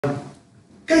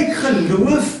Kyk,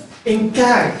 geloof en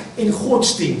kerk en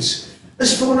godsdiens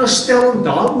is veronderstel om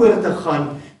daaroor te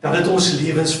gaan dat dit ons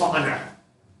lewens verander.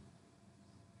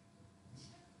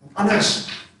 Anders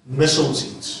mis ons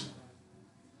iets.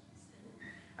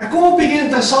 Ek kom op 'n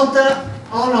interessante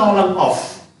aanhaling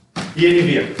af hier in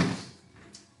die week.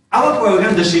 Our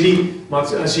program, dis hierdie,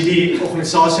 maar as hierdie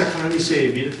organisasie gaan nou nie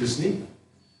sê, weet dit is nie.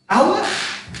 Our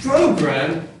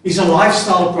program is a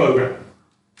lifestyle program.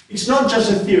 It's not just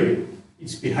a theory.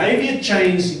 It's behavior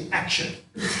change in action.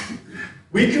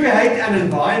 We create an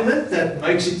environment that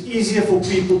makes it easier for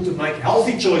people to make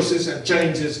healthy choices and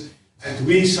changes, and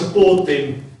we support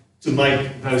them to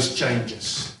make those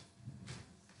changes.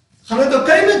 Gaan dit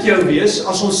oké met jou wees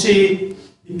as ons sê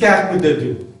die kerk moet dit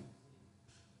doen?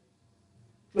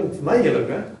 Klink vir my eerlik,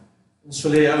 hè? Ons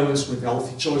wil hê ouens moet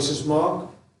healthy choices maak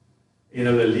en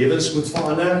hulle lewens moet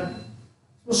verander.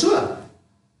 Maar so.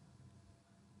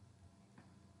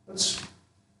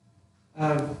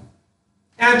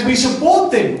 And we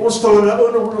support them. Ons wil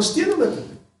hulle ondersteun om dit te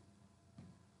doen.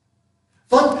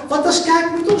 Want as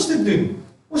kerk moet ons dit doen.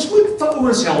 Ons moet vir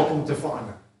ouens help om te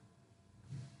verander.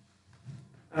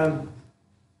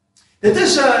 Dit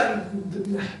is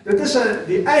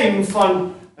die aim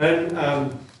van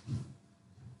 'n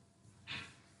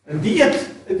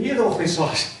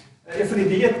dieetorganisasie. Een van die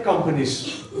dieet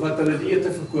companies wat hulle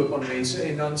dieete verkoop aan mense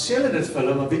en dan sê hulle dit vir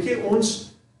hulle, maar weet jy,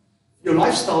 jou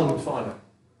lifestyle moet verander.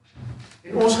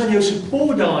 En ons gaan jou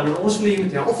support daarin en ons wil jy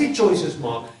met healthy choices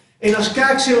maak. En as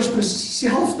kerk sê ons presies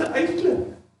dieselfde eintlik.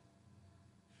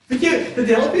 Weet jy, dit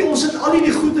help nie, ons het al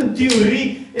die goed in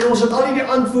teorie en ons het al die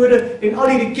antwoorde en al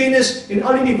die kennis en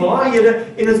al die waarhede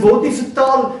en dit word nie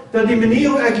vertaal dat die manier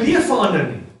hoe ek leef verander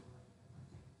nie.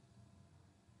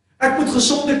 Ek moet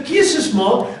gesonde keuses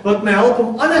maak wat my help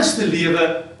om anders te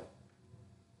lewe.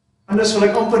 Anders wil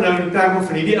ek amper nou in terme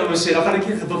van hierdie ouens sê, dan gaan ek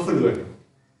nie gewig verloor nie.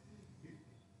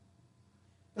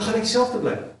 Dan gaan ek self te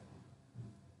bly.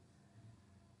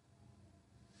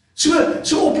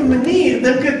 So op 'n manier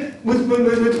dink ek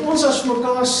moet ons as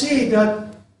mekaar sê dat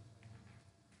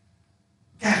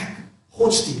kerk,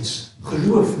 godsdiens,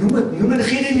 geloof, noem dit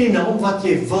gee nie die naam wat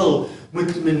jy wil,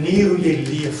 moet die manier hoe jy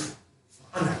leef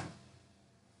verander.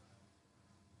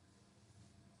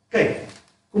 Kyk,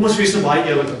 kom ons wees nou baie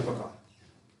eerlik met mekaar.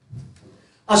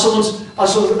 As ons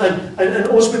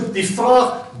moet die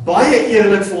vraag baie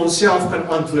eerlik vir onsself kan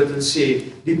antwoord en sê,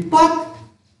 die pad,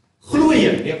 glo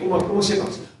jy, nee, kom ons sê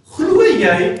ons, glo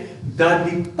jy dat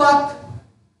die pad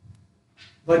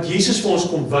wat Jesus vir ons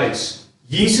kom wys,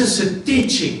 Jesus se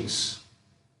teachings,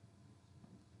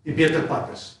 die beter pad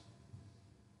is?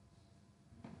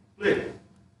 Glo jy?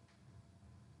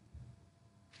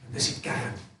 Dis die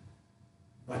kern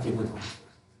wat jy moet antwoord.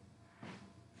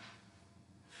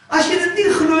 As jy dit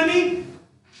nie glo nie,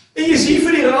 en jy is hier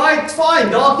vir die ride,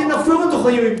 fine, dalk jy na vorentoe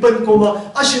gaan jy op die punt kom,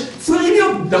 maar as jy, voor jy nie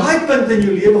op daai punt in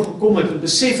jou lewe gekom het, en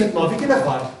besef het, maar weet jy nog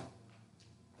wat?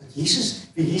 Dat Jesus,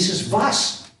 wie Jesus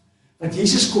was, wat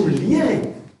Jesus kom leer het,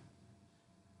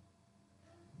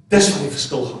 dis wat die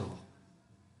verskil gaan maak.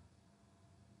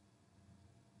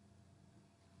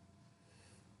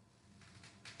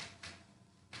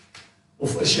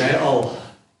 Of is jy al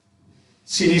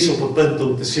sinies op 'n punt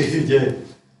om te sê dat jy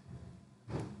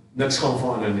niks kan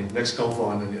verander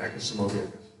nie, ek is sommer weer.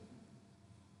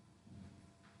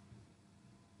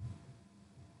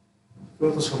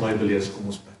 Voordat ons van my belees, kom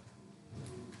ons bid.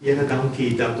 Here,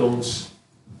 dankie dat ons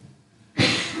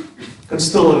kan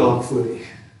stil raak voor U,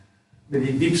 met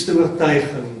die diepste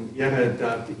oortuiging, Here,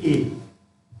 dat U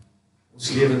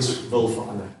ons lewens wil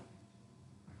verander.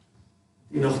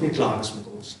 U nog nie klaar is met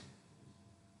ons.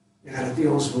 Here, dat U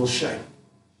ons wil shape.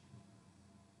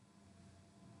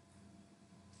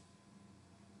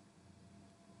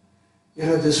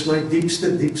 Ja, dit is my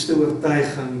diepste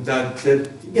oortuiging dat dit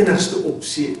die enigste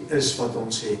opsie is wat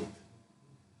ons het.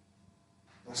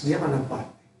 Dat is nie 'n ander pad nie.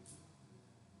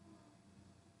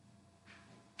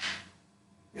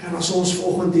 Ja, en as ons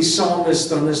vanoggend hier saam is,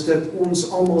 dan is dit ons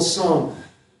almal saam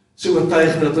so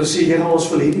oortuiging dat ons sê, Here, ons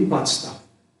wil hierdie pad stap.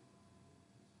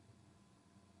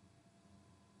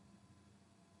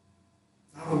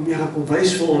 Daarom, Here, kom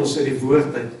wys vir ons uit die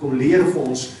woord uit, kom leer vir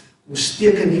ons, kom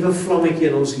steek 'n nuwe vlammetjie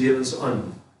in ons lewens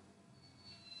aan,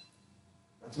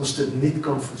 dat ons dit nie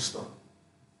kan verstaan.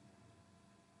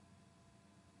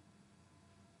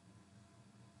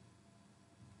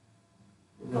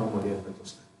 Nou maar weer met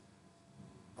ons.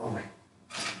 Amen.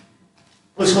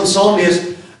 Ons gaan saam lees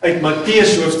uit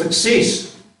Matteus hoofstuk 6.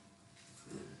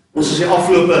 Ons is die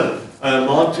afgelope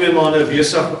maand, 2 maande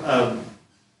besig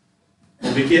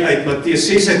 'n bietjie uit Matteus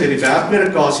 6 uit die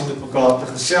werkpredikasie met mekaar te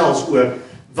gesels oor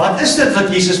wat is dit wat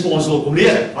Jesus vir ons wil kom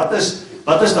leer? Wat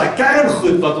is daai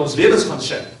kerngoed wat ons lewens gaan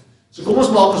shape? So kom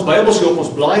ons maak ons Bybels oop,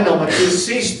 ons blaai na Matteus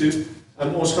 6 toe,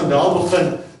 en ons gaan daar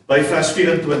begin by vers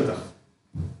 24.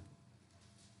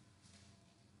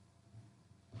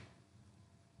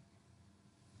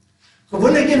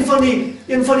 Gewoonlik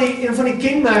een van die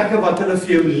kenmerke wat hulle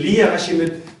vir jou leer as jy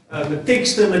met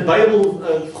tekste, met Bybel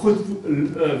goed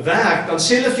werk, dan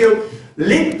sê hulle vir jou,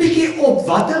 let bietjie op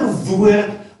watter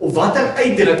woord of watter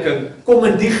uitdrukking kom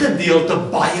in die gedeelte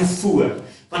baie voor.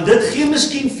 Want dit gee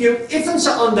miskien vir jou effens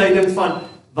 'n aanduiding van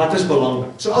wat is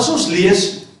belangrik. So as ons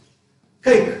lees,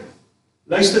 kyk,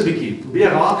 luister bietjie,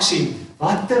 probeer raak sien,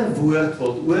 watter woord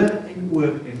word oor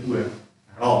en oor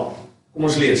herhaal. Kom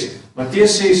ons lees,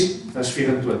 Matteus 6 vers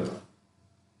 24.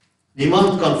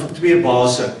 Niemand kan vir twee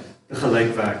baase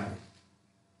tegelyk werk nie.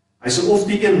 Hy sal of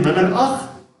die een minder ag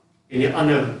en die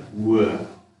ander hoër,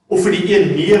 of vir die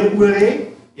een meer oor hê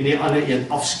en die ander een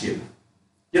afskeep.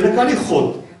 Julle kan nie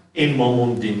God en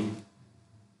Mammon dien nie.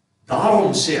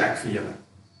 Daarom sê ek vir julle,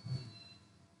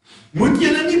 moet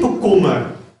julle nie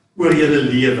bekommer oor julle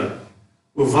lewe,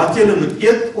 oor wat julle moet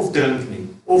eet of drink nie,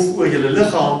 of oor julle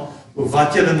liggaam, oor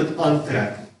wat julle moet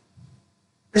aantrek nie.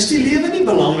 Is die lewe nie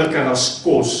belangriker as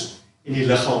kos en die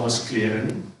liggaam as klere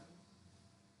nie?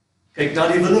 Kyk na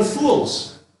die wilde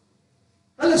voëls.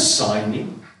 Hulle saai nie,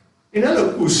 en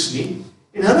hulle oes nie,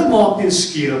 en hulle maak nie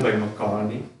skure by mekaar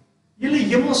nie. Julle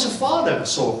hemelse Vader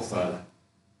sorg vir hulle.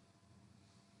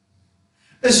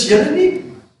 Is julle nie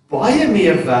baie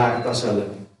meer werd as hulle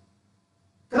nie?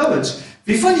 Trouwens,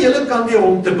 wie van julle kan deur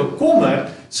hom te bekommer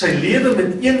sy lewe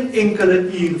met een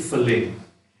enkele uur verleng?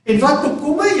 En wat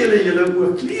bekommer julle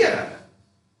oor klere?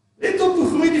 Let op hoe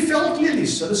groei die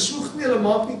veldlelies. Hulle soeg nie, hulle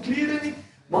maak nie klere nie.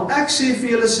 Maar ek sê vir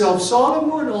julle self,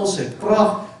 Salomo in al sy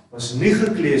pragt was nie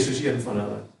geklee soos een van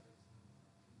hulle.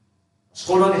 As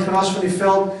God aan die gras van die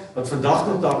veld, wat vandag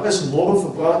nog daar is, môre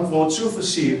verbrand word, so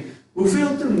versier,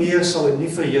 hoeveel te meer sal hy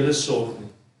nie vir julle sorg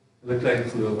nie, julle klein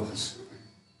gelowiges.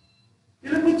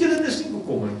 Julle moet julle dus nie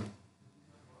bekommer nie.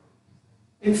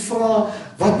 En vra,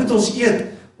 wat moet ons eet?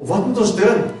 Of wat moet ons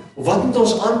drink? Of wat moet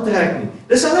ons aantrek nie?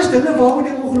 Dis alles dinge waaroor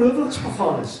die ongelowiges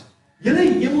begaan is. Julle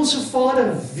hemelse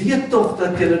Vader weet tog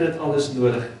dat julle dit alles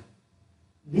nodig het.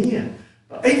 Nee,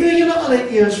 ywer julle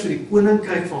allereers vir die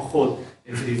koninkryk van God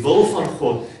en vir die wil van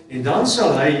God, en dan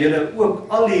sal hy julle ook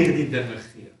al hierdie dinge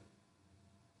gee.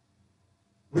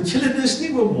 Moet julle dus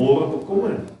nie oor môre bekommer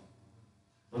nie,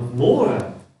 want môre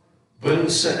bring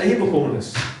sy eie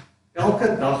bekommernis.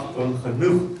 Elke dag bring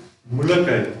genoeg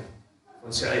moeilikheid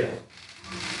van sy eie.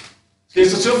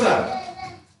 Lees dit so ver.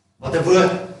 Wat 'n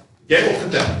woord jy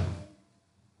opgetel.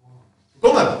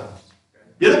 Bekommer.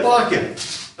 Hele paar keer.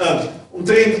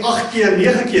 Omtrent 8 keer,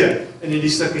 9 keer in die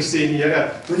stukkie sê die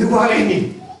Here, moenie worry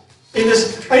nie. En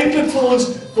dis eintlik vir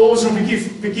ons 'n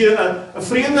bietjie 'n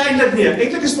vreemde eintlik nie.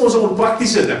 Eintlik is vir ons 'n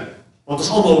onpraktiese ding, want ons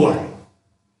almal worry.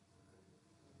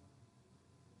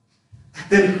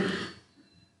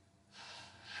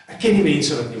 Ek ken nie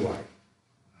mense wat nie worry.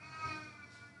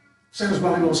 Sê ons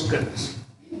worry oor ons kinders.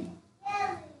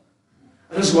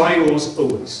 En ons worry oor ons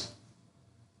ouers.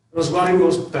 En ons worry oor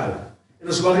ons pelle. En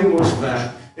ons worry oor ons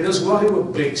werk. En ons worry oor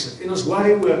Brexit. En ons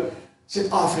worry oor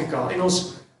Suid-Afrika. En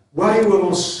ons worry oor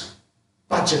ons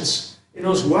budgets. En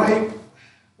ons worry.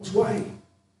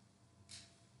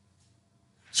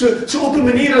 So op 'n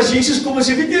manier as Jesus kom en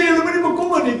sê, weet jy, julle moet nie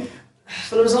bekommer nie.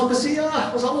 Hulle is amper sê,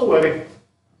 ja, ons almal worry.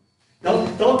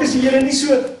 Dalk is die Here nie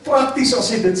so prakties as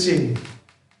hy dit sê nie.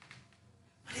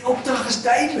 Maar die opdrag is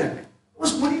duidelik.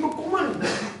 Ons moet nie bekommer nie.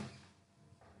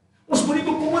 Ons moet nie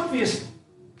bekommerd wees nie.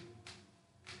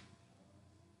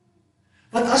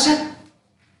 Want as ek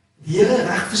die Here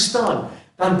reg verstaan,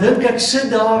 dan dink ek sit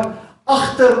daar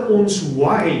agter ons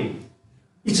worry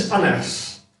iets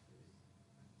anders.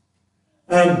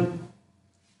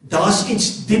 Daar's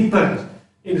iets dieper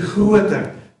en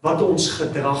groter wat ons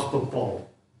gedrag bepaal.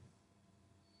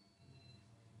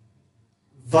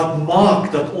 Wat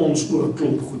maak dat ons oor 'n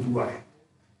klomp goed worry?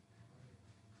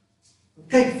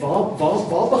 Kyk,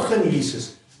 waar begin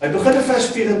Jesus? Hy begin in vers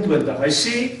 24. Hy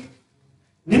sê,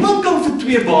 niemand kan vir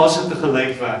twee baase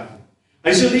tegelyk werk nie.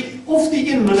 Hy sal of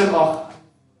die een minder ag,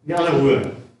 die ander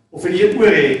hoër, of die een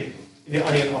oor hê en die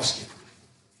ander een afskeep.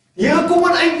 Die Here kom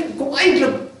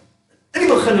eintlik in die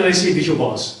begin en hy sê, wie is jou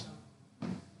baas?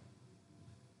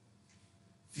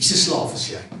 Wie se slaaf is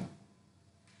jy?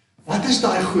 Wat is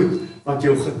daai goed wat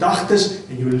jou gedagtes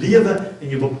en jou lewe en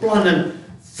jou beplanning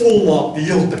volmaak die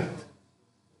hele tyd?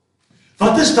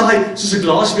 Wat is daai, soos ek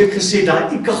laasweek gesê, daai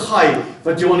ikigai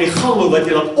wat jou aan die gang hou, wat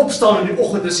jy laat opstaan in die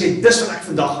oggend en sê, dis wat ek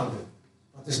vandag gaan doen.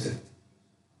 Wat is dit?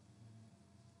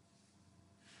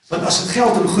 Want as dit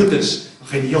geld en goed is, dan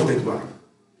gaan jy die hele tyd hoor.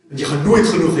 Want jy gaan nooit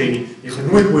genoeg hê nie, jy gaan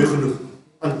nooit mooi genoeg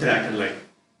aantrek en lyk.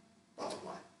 Wat op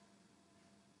my.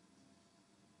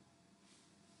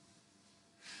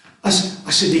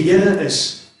 As dit die Here is,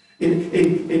 en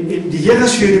die Here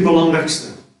is vir jou die belangrikste,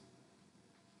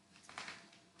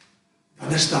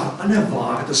 dan is daar ander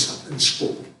waardes wat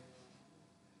inskop.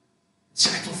 Sê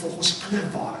ek wil volgens ander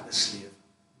waardes lewe.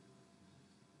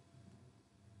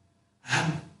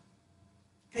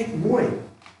 Kyk mooi,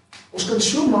 ons kan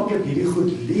so maklik hierdie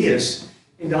goed lees,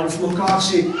 en dan vir mekaar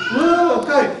sê,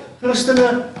 okay, Christene,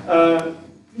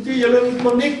 julle moet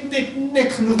maar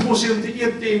net genoeg kos hê om te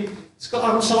eet, en skil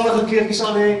armsalige kleertjies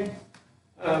aan hê,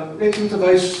 net om te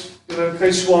wys, julle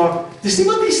kry swaar. Dis nie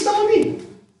wat hier staan nie.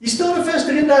 Hier staan in vers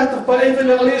 33, by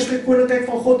eweneens allereers vir die koninkryk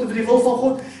van God, of vir die wil van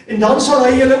God, en dan sal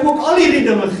hy julle ook al hierdie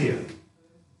dinge gee.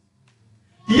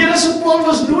 Die Here se plan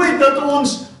was nooit dat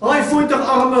ons daai 40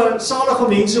 arme, salige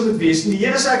mense moet wees. Die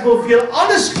Here sê ek wil vir julle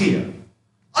alles gee.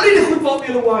 Al die goed waarmee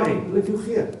julle worry, wil ek jou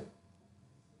gee.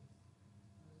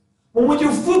 Maar omdat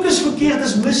jou fokus verkeerd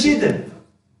is, mis jy dit.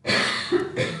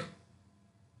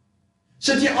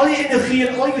 Sit jy al die energie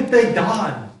en al jou tyd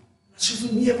daarin. Dat is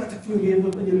soveel meer wat ek vir jou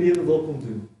in jou lewe wil kom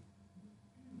doen.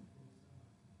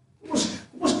 Kom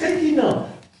ons kyk hierna.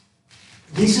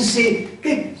 Jesus sê,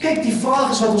 kyk die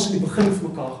vraag is wat ons in die begin vir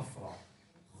mekaar gevra het.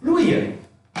 Glo jy?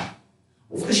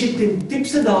 Of is jy ten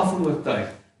diepste daarvan oortuig,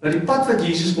 dat die pad wat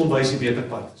Jesus kom wys die beter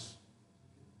pad is?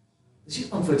 Dis die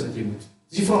antwoord wat jy moet.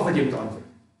 Dis die vraag wat jy moet antwoord.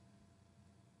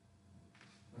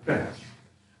 Okay.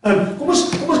 Kom ons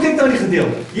kyk na die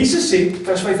gedeelte. Jesus sê,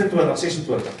 vers 25,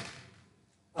 26.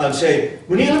 Sê,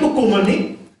 moenie julle bekommer nie,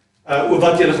 oor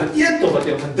wat julle gaan eet, of wat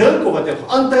julle gaan drink, of wat julle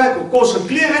gaan aantrek, of kos en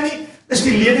klere nie, is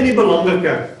die lede nie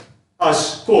belangriker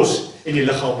as kos en die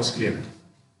liggaam as klere.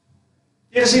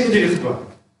 Here sê met hierdie gedoen.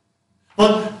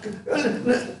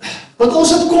 Want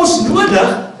ons het kos nodig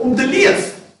om te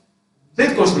leef.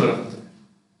 Net kos nodig om te leef.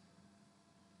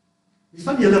 Wie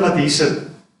van julle wat hier sit,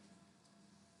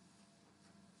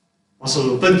 was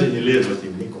al 'n punt in jou lewe wat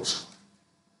jy nie kos gehad.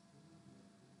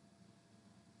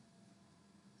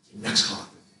 Jy niks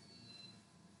gehad het.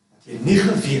 Wat jy nie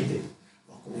geweet het,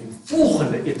 waar kom die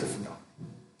volgende ete vandaan?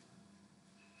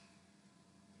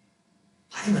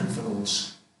 Baie min van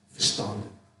ons verstaan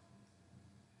dit.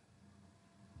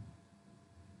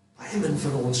 Baie min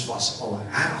van ons was al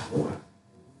reg honger.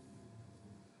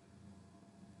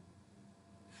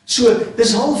 So,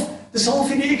 dis half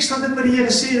hierdie ekstra dit wat die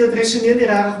Here sê, dat resoneer nie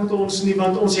reg met ons nie,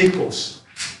 want ons het kos.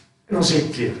 En ons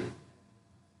het klere.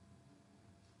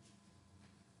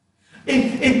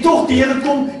 En tog die Here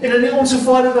kom, en in Onse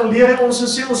Vader, dan leer hy ons en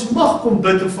sê, ons mag kom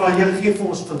bid en vra, Here, gee vir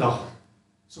ons vandag.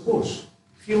 So kos.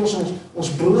 Gee ons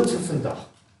brood vir vandag.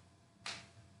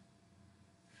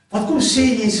 Wat kom sê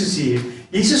Jesus hier?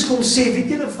 Jesus kom sê, weet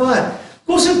julle wat?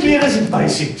 Kos en klere is die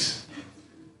basics.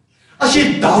 As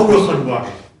jy daaroor gaan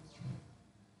worry,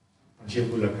 dan is jy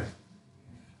moeilikheid.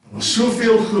 Dan is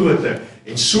soveel groter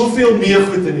en soveel meer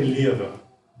goed in die lewe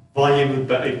waar jy moet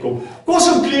by uitkom. Kos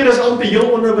en klere is amper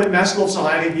heel onder by Maslow se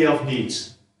hierarchy of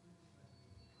needs.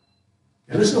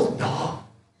 Hulle is nog daar.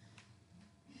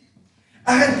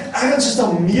 Ergens is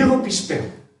daar meer op die spel.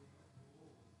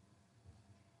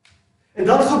 En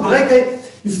dan gebruik hy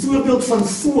die voorbeeld van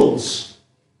voëls.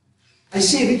 Hy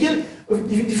sê, weet jy,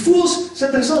 die voëls, is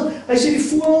interessant, hy sê die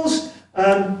voëls,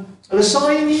 hulle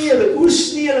saai nie, hulle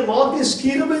oes nie, hulle maak nie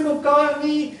skure by mekaar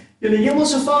nie, julle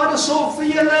hemelse Vader sorg vir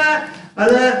julle,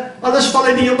 alles val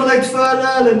uit die hemel uit vir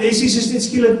hulle nesies is net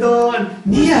skielik daar, en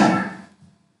nee,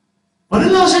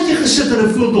 wanneer laas het jy gesit en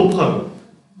 'n voël opgehou?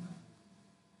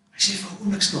 Hy sê, vir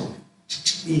niks nou,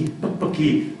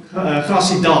 pikkie,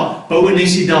 grasie daar, bou 'n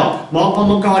nesie daar, maak van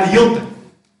mekaar die hele tyd.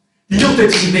 Die hele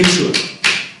tyd is dit net so.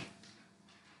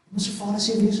 Ons Vader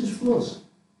sê, wees soos voëls.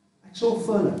 Ek sorg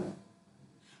vir hulle.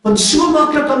 Want so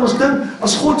maklik kan ons dink,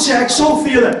 as God sê, ek sorg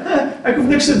vir julle, ek hoef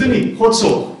niks te doen nie, God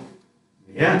sorg.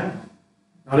 Ja,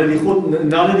 nadat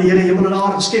die Here hemel en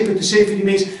aarde geskep het, toe sê vir die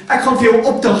mens, ek gaan vir jou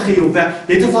opdrag gee op werk,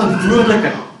 jy het 'n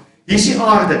verantwoordelikheid. Hier is die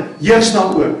aarde, heers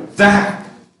daaroor, werk.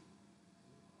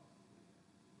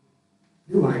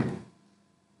 Hoe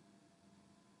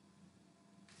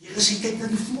Here sê, kyk na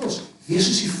die voëls, wees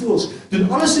soos die voëls, doen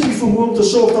alles in die vermoë om te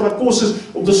sorg dat daar kos is,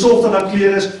 om te sorg dat daar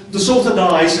klere is, om te sorg dat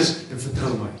daar huis is, en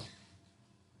vertrou my.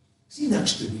 Dis nie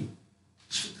niks doen nie,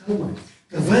 dis vertrou my.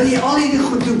 Terwyl jy al hierdie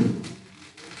goed doen,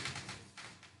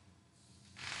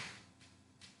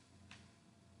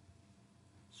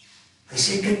 hy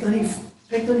sê, kyk na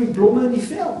die blomme in die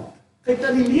veld, kyk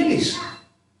na die lelies.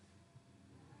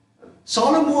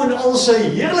 Salomo in al sy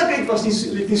heerlikheid was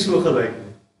nie so gelyk nie.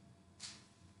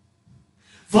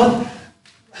 Want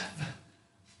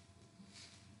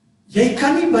Jy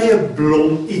kan nie by 'n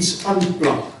blom iets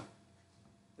aanplak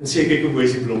en sê, kyk hoe mooi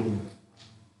is die blom.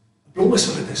 'n Blom is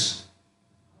wat dit is.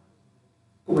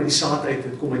 Kom uit die saad uit,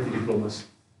 dit kom uit die blom is.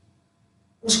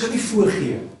 Ons kan nie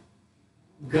voorgee,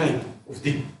 great of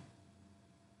diep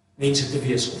mense te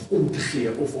wees, of om te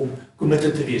gee, of om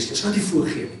committed te wees. Dis kan nie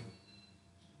voorgee nie.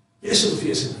 Jy is dit of jy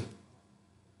is dit nie.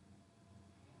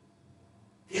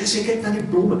 Jy sê, kyk na die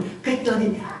blomme, kyk na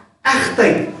die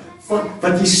egtheid van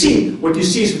wat jy sien, what you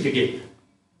see is what you get.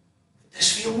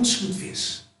 Dis wie ons moet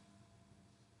wees.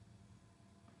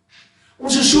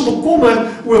 Ons is so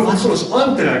bekommer oor wat gaan ons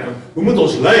aantrek, en hoe moet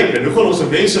ons lyk, en hoe gaan ons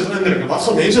mense indruk, en wat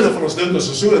gaan mense van ons dink as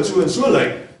ons so en so en so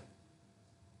lyk.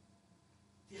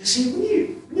 Jy sê,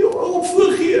 nie op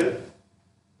voorgee.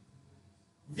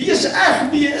 Wees eg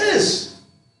wie jy is.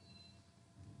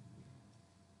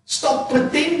 Stop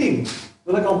pretending,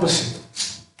 wil ek amper sê.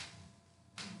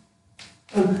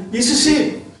 Jesus sê,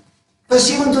 vers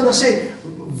 27 sê,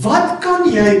 wat kan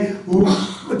jy,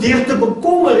 deur te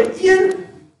bekommer, 1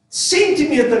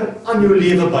 sentimeter aan jou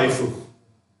lewe byvoeg?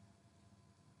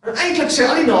 En eintlik sê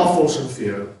al die navorsing vir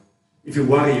jou, if you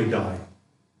worry, you die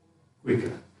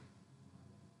quicker.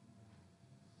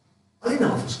 Al die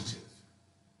navorsing sê dit.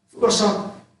 Veroorsaak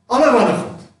allerhande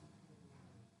goed.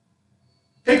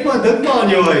 Kyk maar, dink maar aan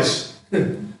jou huis.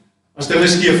 As dinge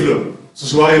skeefloop, so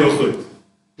swaai jy goed.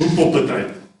 Hoe pop dit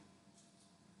uit?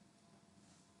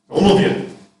 Almal weet.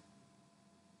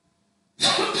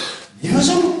 Jy was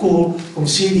op 'n call om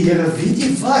sê die Here, weet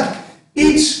jy wat?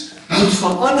 Iets moet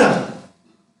verander.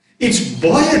 Iets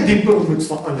baie dieper moet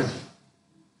verander.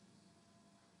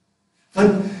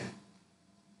 Want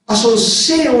as ons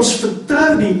sê ons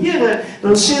vertrou die Here,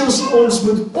 dan sê ons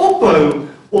moet ophou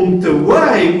om te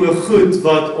worry oor goed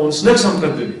wat ons niks aan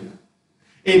kan doen nie.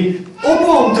 En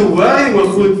ophou om te worry oor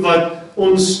goed wat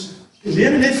ons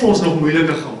lewe net vir ons nog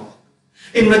moeiliker gemaak.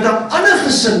 En met 'n ander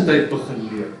gesindheid begin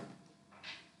leef.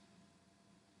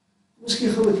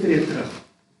 Miskien gou 'n tree terug.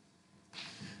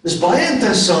 Dis baie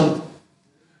interessant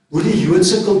hoe die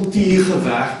Joodse kultuur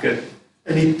gewerk het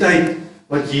in die tyd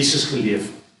wat Jesus geleef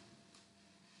het.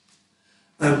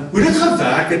 Hoe dit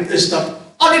gewerk het is dat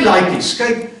al die laities,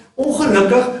 kyk,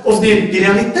 ongelukkig, of nee, die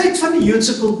realiteit van die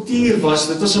Joodse kultuur was,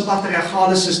 dit was 'n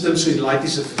patriargale sisteem, so die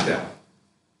laities het vertel.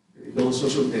 Ek wil ons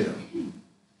ook net.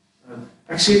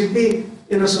 Ek sê dit nie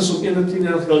enigstens op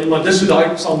 21 nie, maar dis hoe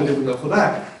daai samelewing nou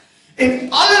gewerk het. En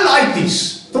alle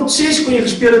laities, tot 6 kon jy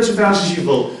gespeel het so ver as jy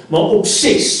wil, maar op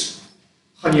 6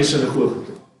 gaan jy sinagoge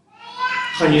toe.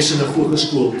 Gaan jy sinagoge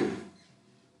skool toe.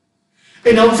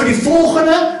 En dan vir die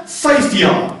volgende 5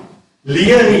 jaar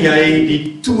leer jy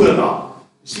die Torah.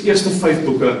 Dis die eerste 5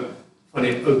 boeke van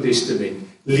die Ou Testament.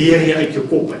 Leer jy uit jou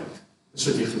kop uit. Dis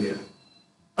wat jy geleer.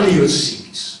 Al die Joodse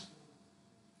seentjies.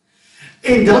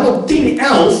 En dan op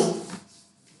 10-11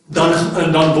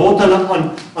 dan word hulle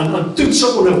aan toetse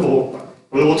onderworpe.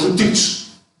 Hulle word getoets.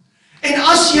 En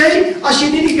as jy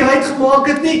nie die grade gemaak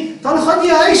het nie, dan gaan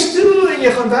jy huis toe en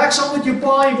jy gaan werk saam met jou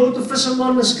pa, jy word 'n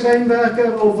visserman, 'n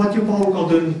skrynwerker of wat jou pa ook al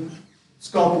doen,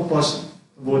 skaap oppas,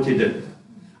 dan word jy dit.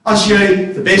 As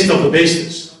jy the best of the best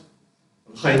is,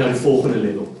 dan gaan jy na die volgende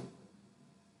level.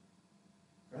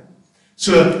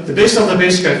 So, the best of the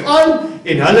best skryf aan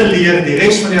en hulle leer die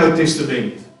res van die Ou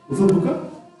Testament. Hoeveel boeke?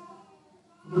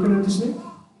 Boeke in die Ou Testament?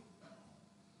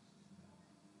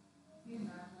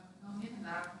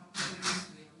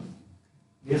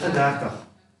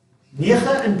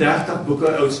 39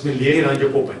 boeke ouds, my leer jy dan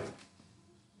jou kop uit.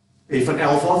 En van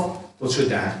 11 af tot so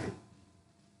 13.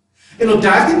 En op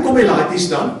 13 kom die laities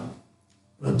dan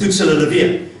toets hulle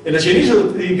weer. En as jy nie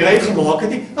so die grade gemaak het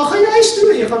nie, dan gaan jy huis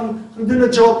toe en jy gaan doen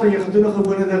 'n job en jy gaan doen 'n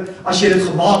gewone ding. As jy dit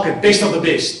gemaak het, best of the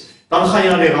best, dan gaan jy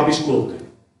na die rabbi skool toe.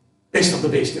 Best of the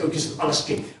best, die ouetjies wat alles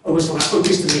ken. Ouers van die Ou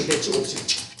Testament net so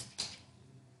opsit.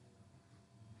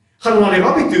 Gaan na die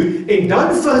rabbi toe, en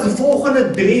dan vir die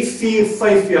volgende 3, 4,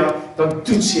 5 jaar, dan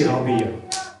toets die rabbi jou.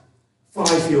 Vra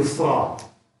hy vir jou vrae.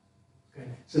 Okay.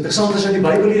 Dit is interessant as jy die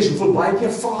Bybel lees, hoeveel baie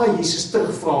keer vra Jesus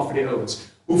terugvra vir die ouens.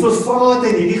 Hoeveel vrae het hy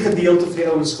in hierdie gedeelte vir die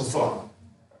ouens gevra?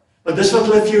 Want dis wat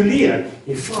hulle vir jou leer.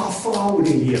 Jy vra oor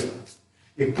die lewe.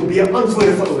 Jy probeer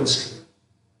antwoorde vir ouens gee.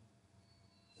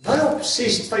 Dan op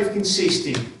 15,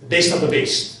 16, the best of the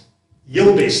best.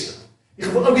 Heel beste. Die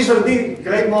geval ouetjies wat dit nie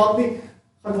grade maak nie,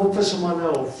 gaan word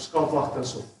vissermanne of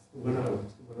skaapwagters of gewone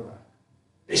ouens.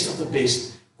 Best of the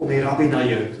best, kom die rabbi na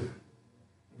jou toe.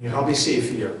 En die rabbi sê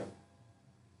vir jou,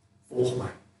 volg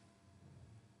my.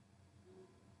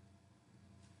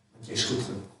 Want jy is goed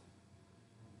genoeg.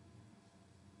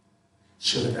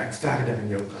 Sodat ek verder in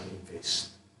jou kan invest.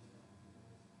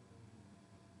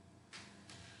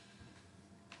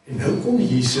 En nou kom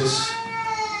Jesus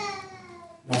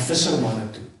na vissermanne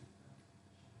toe.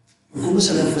 Hoekom is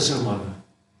hulle vissermanne?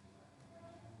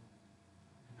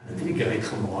 Hulle het nie die grade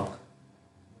gemaak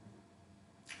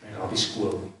by rabbi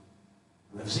skool nie.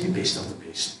 Hulle was nie die beste van die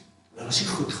beste nie. Hulle was nie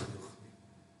goed genoeg nie.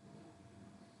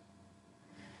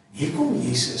 Hier kom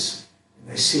Jesus en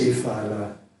hy sê vir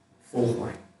hulle, volg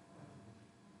my.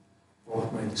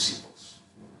 Word my disippels.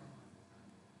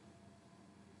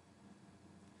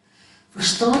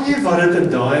 Verstaan jy wat dit in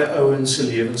daai ouens se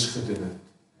lewens gedoen het?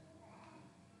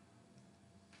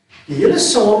 Die hele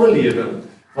samelewing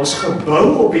was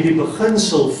gebou op hierdie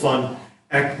beginsel van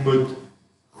ek moet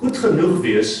goed genoeg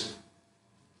wees,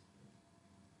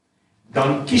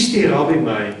 dan kies die rabbi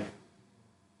my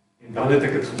en dan het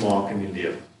ek dit gemaak in die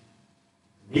lewe.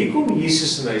 Hier kom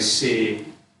Jesus en hy sê,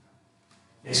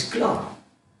 jy's klaar.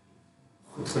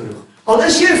 Goed genoeg. Al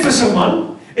is jy 'n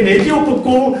visserman en het jy op 'n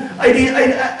kol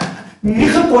nie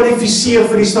gekwalifiseer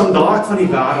vir die standaard van die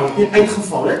wêreld nie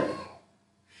uitgeval het.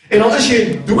 En dan is jy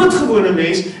 'n doodgewone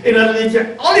mens en dan het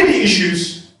jy al die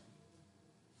issues.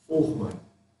 Volg my.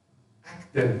 Ek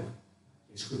dink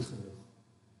jy's goed genoeg.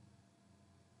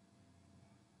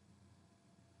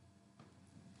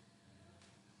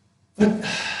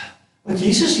 Wat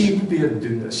Jesus hier probeer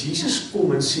doen is, Jesus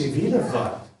kom en sê, weet julle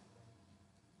wat?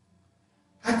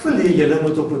 Ek wil hê julle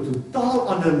moet op 'n totaal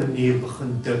ander manier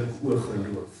begin dink oor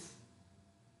geloof.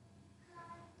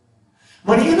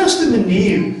 Maar die enigste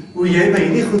manier hoe jy by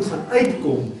hierdie goed gaan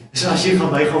uitkom, is as jy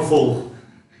my gaan volg.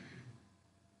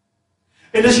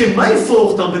 En as jy my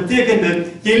volg, dan beteken dit,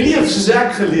 jy leef soos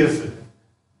ek geleef het.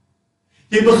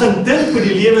 Jy begin dink oor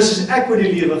die lewe soos ek oor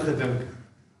die lewe gedink het.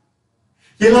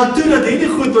 Jy laat toe dat hierdie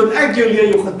goed wat ek jou leer,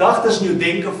 jou gedagtes en jou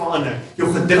denke verander,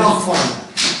 jou gedrag verander.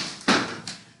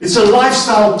 It's a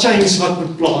lifestyle change wat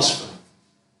moet plaasvind.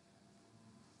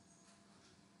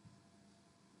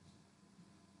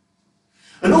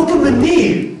 En op 'n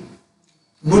manier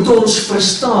moet ons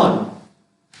verstaan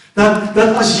dat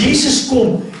as Jesus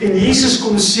kom en Jesus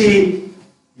kom sê,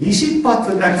 hier is die pad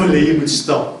wat ek wil hê jy moet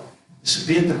stap. Dis 'n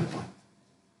beter pad.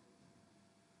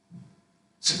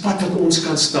 Dis 'n pad wat ons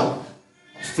kan stap.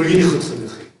 Voel jy nie goed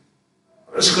genoeg nie.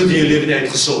 Is goed in jou lewe nie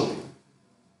uitgesond nie.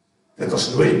 Dit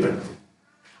was nooit die punt.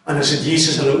 Anders het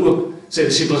Jesus hulle ook sy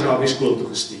disippels na die skool toe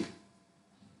gestuur.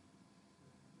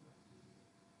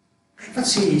 Wat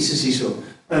sê Jesus hierso?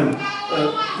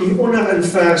 Hier onder in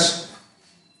vers,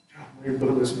 my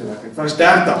bril is lekker, vers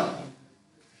 30.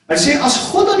 Hy sê, as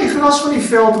God aan die gras van die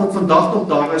veld wat vandag nog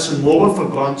daar is en môre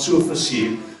verbrand so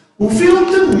versier, hoeveel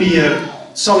te meer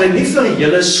sal hy nie vir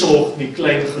julle sorg, die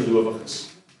klein gelowiges.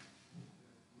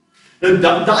 Nou,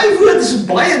 daai woord is 'n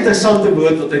baie interessante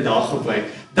woord wat hy daar gebruik.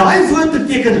 Daai woord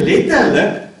beteken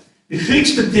letterlik, die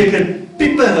Grieks beteken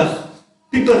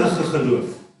pieperige geloof.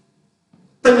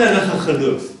 Pingerige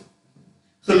geloof.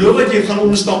 Geloof wat jy gaan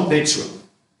omstamp net so.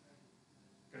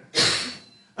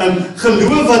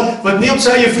 Geloof wat nie op sy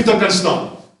eie voete kan staan.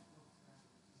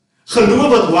 Geloof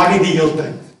wat worry die hele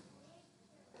tyd.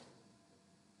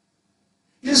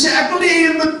 Jy sê, ek wil nie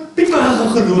jy moet pieperige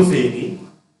geloof hê nie.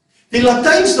 Die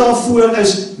Latyns daarvoor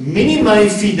is minimi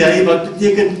fidei, wat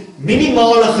beteken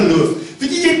minimale geloof.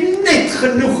 Weet jy het net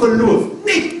genoeg geloof.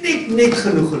 Net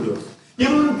genoeg geloof. Jy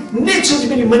moet net soos jy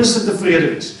met die minste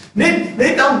tevrede wees.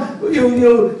 Net dan jou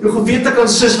gewete kan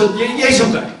sis, want jy's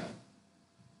okay.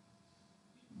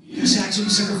 Jy sê, ek soek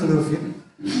nie sulke geloof nie.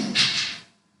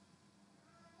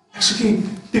 Ek soek nie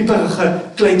pieperige,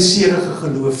 kleinserige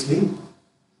geloof nie.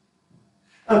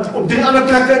 Op 3 ander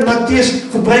plekke in Matteus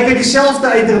gebruik hy dieselfde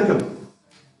uitdrukking.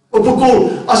 Op 'n kol,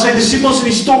 as sy disippels in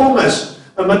die storm is,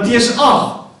 in Matteus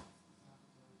 8,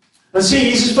 dan sê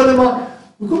Jesus vir hulle, maar,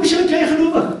 hoekom is julle klein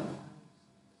gelowig?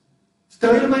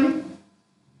 Vertrou julle my nie?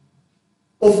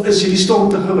 Of is hierdie storm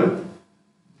te groot?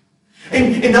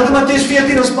 En dan in Matteus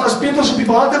 14, as Petrus op die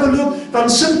water geloop, dan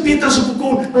sing Petrus op 'n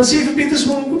kol, dan sê vir Petrus,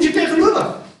 maar hoekom is jy klein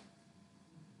gelowig?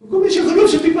 Hoekom is jou geloof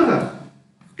so pieperig?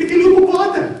 Kyk, jy loop op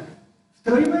water.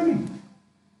 Vertrou jy my nie?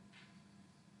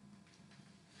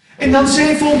 En dan sê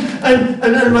hy vir hom,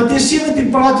 in Matteus 17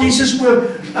 praat Jesus oor,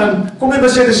 kom hy by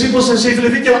sy disippels en sê vir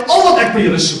hulle, weet julle, al wat ek by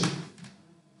julle soek,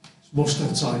 is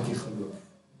mosterdsaadjie geloof.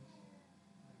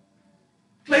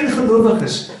 Klein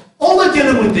gelowiges, al wat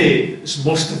julle moet hê, is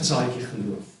mosterdsaadjie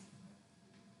geloof.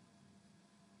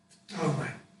 Vertrou my.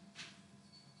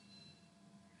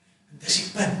 En dis die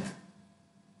punt.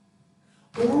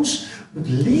 Ons moet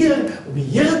leer om die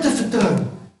Here te vertrou.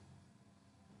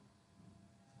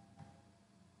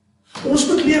 Ons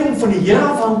moet leer om van die Here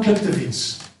afhanklik te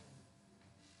wees.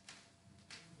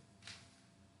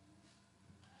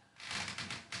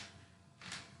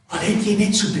 Al het jy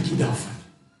net so 'n bietjie daarvan,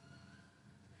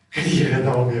 kan die Here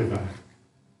daarmee werk.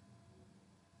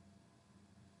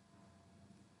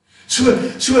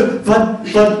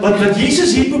 Wat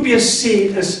Jesus hier probeer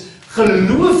sê is,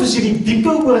 geloof is hierdie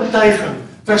diepe oortuiging.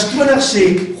 Vers 20 sê,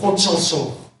 God sal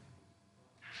sorg.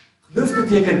 Geloof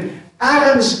beteken,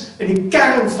 ergens in die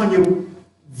kern van jou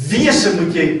wese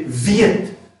moet jy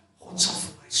weet, God sal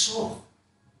vir my sorg.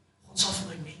 God sal vir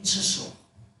my mense sorg.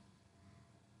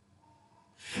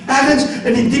 Ergens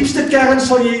in die diepste kern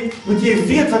moet jy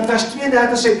weet wat vers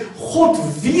 32 sê, God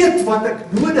weet wat ek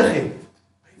nodig het.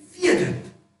 Hy weet dit.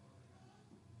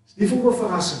 Dis nie vir my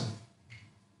verrassing.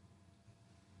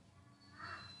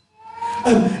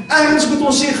 Ergens moet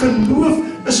ons sê, geloof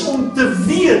is om te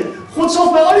weet, God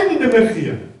sal my al die dinge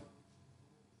gee.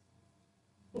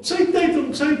 Op sy tyd en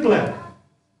op sy plek.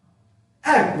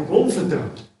 Ek moet hom vertrou.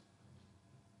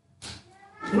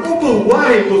 En op 'n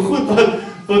worry oor goed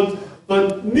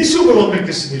wat nie so belangrik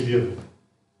is in die lewe.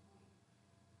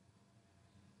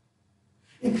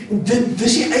 En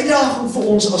dis die uitdaging vir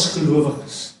ons as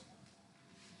gelowiges.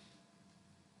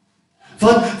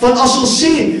 Want as ons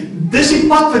sê, dis die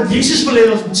pad wat Jesus wil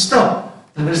hê ons moet stap,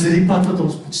 dan is dit die pad wat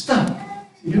ons moet stap.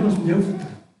 Here, ons moet jou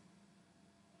vertrou.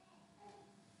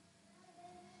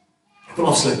 Ek wil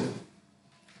afsluit.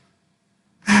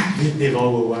 Ek weet nie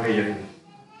waaroor worry jy nie.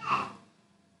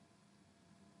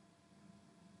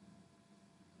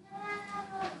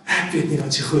 Ek weet nie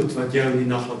wat se goed wat jou in die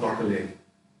nag laat wakker lê.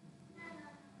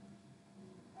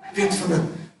 Ek weet van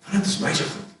dit is my so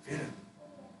goed, ek weet dit.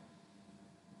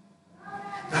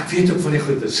 Maar ek weet ook van die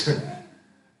goed is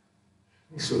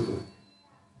nie so goed.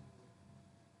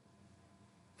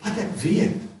 Wat ek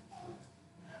weet,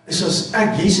 is as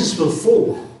ek Jesus wil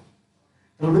volg,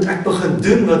 dan moet ek begin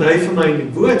doen wat hy vir my in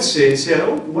die woord sê, en sê,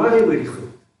 worry oor die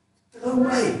goed. Trou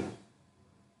my.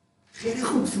 Gee die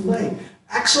goed vir my.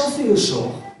 Ek sal vir jou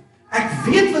sorg. Ek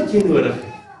weet wat jy nodig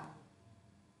het.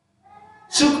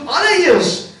 Soek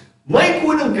allereers my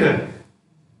koninkryk,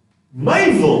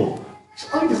 my wil. Ek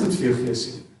sal al die goed vir jou gee,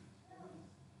 sê.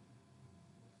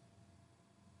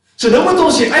 So nou moet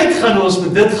ons hier uitgaan en ons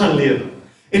moet dit gaan lewe.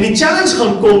 En die challenge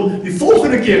gaan kom die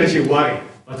volgende keer as jy worry,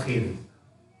 wat gaan jy doen?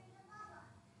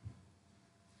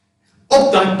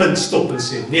 Op daai punt stop en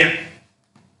sê, nee,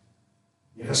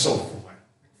 Here sorg vir my, ek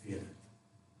weet dit.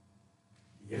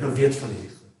 Here weet van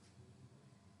hierdie goed.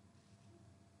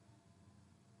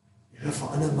 Here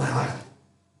verander my hart.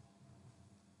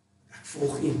 Ek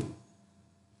volg U.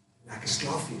 En ek is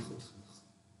klaar vir U goed genoeg.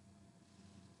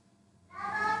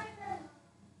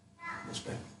 Ons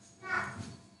bid.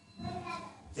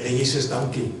 Here Jesus,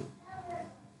 dankie,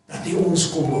 dat U ons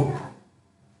kom roep.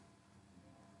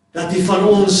 Dat U van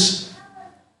ons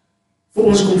vir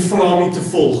ons kom vra om U te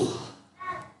volg.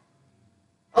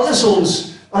 Al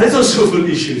het ons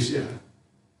soveel issues, ja.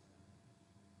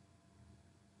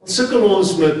 Al sukkel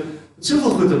ons met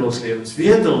soveel goed in ons lewens,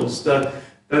 weet ons dat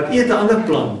U het 'n ander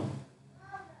plan.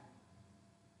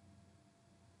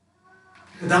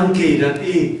 Dankie dat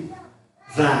U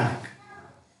werk.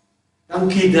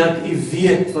 Dankie dat U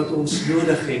weet wat ons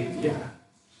nodig het, ja.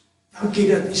 Dankie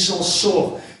dat U sal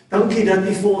sorg. Dankie dat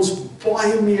U vir ons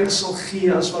baie meer sal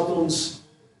gee as wat ons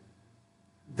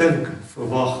dink,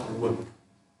 verwag en hoop.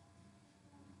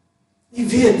 U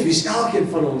weet wie is elkeen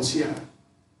van ons, ja.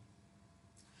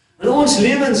 En ons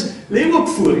lewens lê ook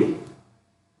voor U.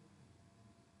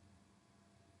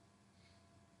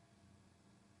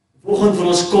 Vanoggend wil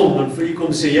ons kom en vir U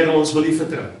kom sê, Here, ons wil U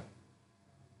vertrou.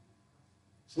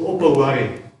 So op 'n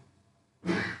worry.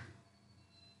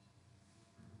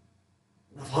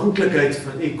 Afhanklikheid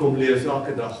van U kom leef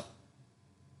elke dag.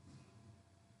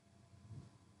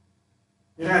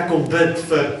 Here, ek kom bid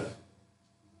vir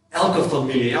elke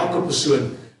familie, elke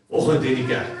persoon vanoggend in die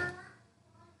kerk.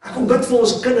 Ek kom bid vir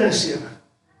ons kinders, Here.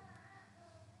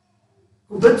 Ek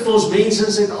kom bid vir ons mense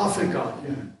in Suid-Afrika,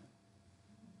 Here.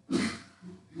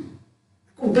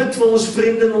 Ek kom bid vir ons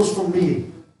vriende en ons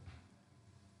familie.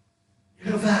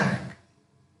 Here, werk.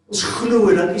 Ons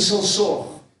glo dat U sal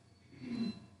sorg.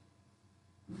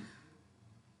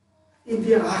 En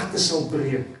die harte sal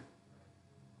breek.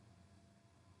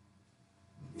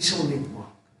 U sal net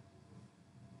maak.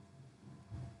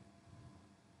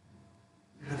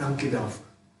 Here, dankie daarvoor.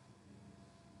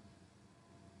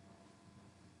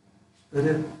 Bid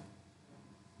in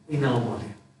U naam,